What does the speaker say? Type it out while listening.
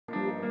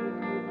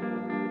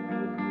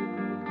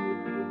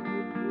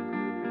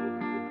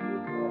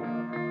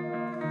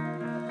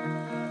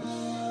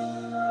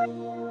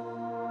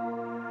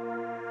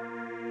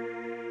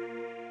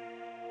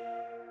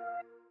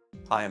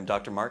Hi, I'm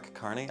Dr. Mark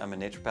Carney. I'm a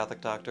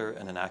naturopathic doctor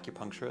and an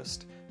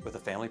acupuncturist with a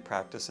family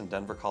practice in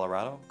Denver,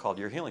 Colorado called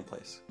Your Healing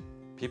Place.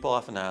 People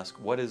often ask,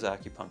 what is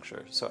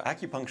acupuncture? So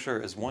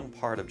acupuncture is one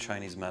part of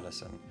Chinese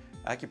medicine.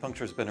 Acupuncture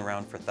has been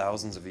around for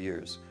thousands of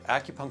years.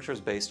 Acupuncture is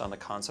based on the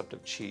concept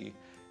of qi,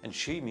 and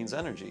qi means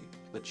energy.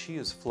 The qi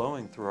is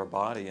flowing through our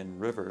body in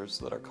rivers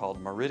that are called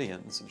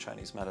meridians in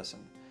Chinese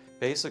medicine.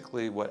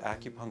 Basically, what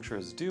acupuncture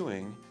is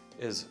doing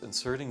is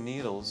inserting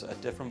needles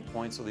at different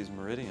points of these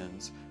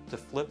meridians to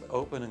flip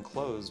open and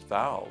closed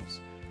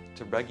valves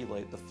to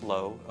regulate the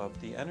flow of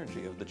the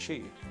energy of the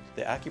qi.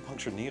 The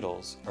acupuncture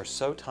needles are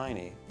so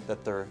tiny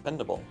that they're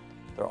bendable.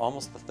 They're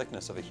almost the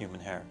thickness of a human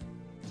hair.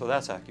 So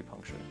that's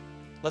acupuncture.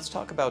 Let's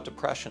talk about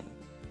depression.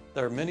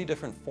 There are many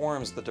different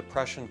forms that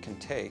depression can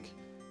take,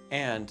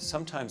 and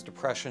sometimes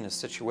depression is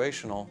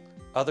situational,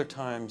 other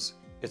times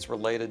it's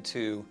related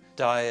to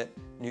diet,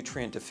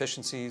 nutrient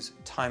deficiencies,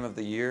 time of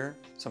the year,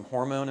 some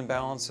hormone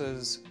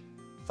imbalances,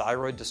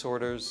 thyroid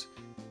disorders,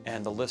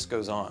 and the list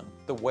goes on.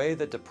 The way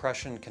that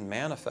depression can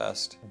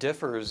manifest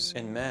differs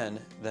in men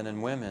than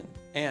in women,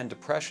 and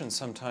depression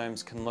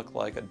sometimes can look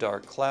like a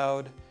dark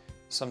cloud.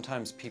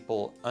 Sometimes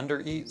people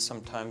undereat,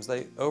 sometimes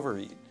they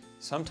overeat.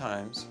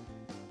 Sometimes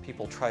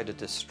people try to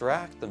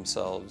distract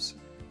themselves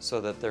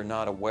so that they're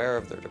not aware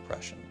of their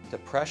depression.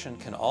 Depression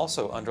can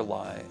also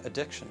underlie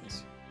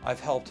addictions. I've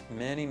helped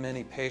many,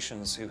 many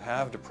patients who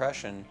have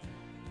depression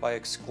by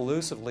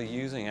exclusively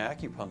using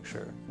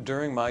acupuncture.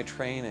 During my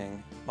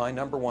training, my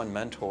 #1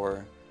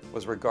 mentor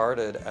was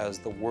regarded as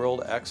the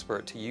world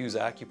expert to use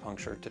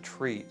acupuncture to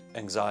treat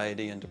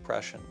anxiety and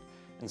depression.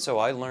 And so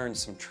I learned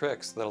some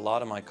tricks that a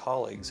lot of my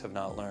colleagues have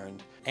not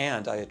learned,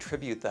 and I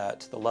attribute that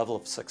to the level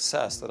of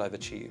success that I've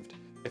achieved.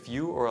 If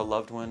you or a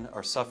loved one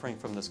are suffering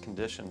from this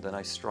condition, then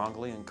I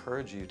strongly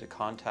encourage you to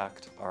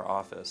contact our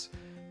office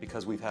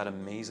because we've had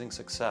amazing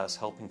success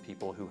helping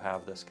people who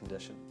have this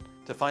condition.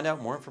 To find out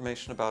more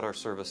information about our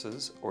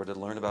services or to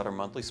learn about our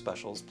monthly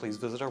specials, please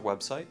visit our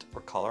website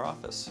or call our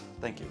office.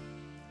 Thank you.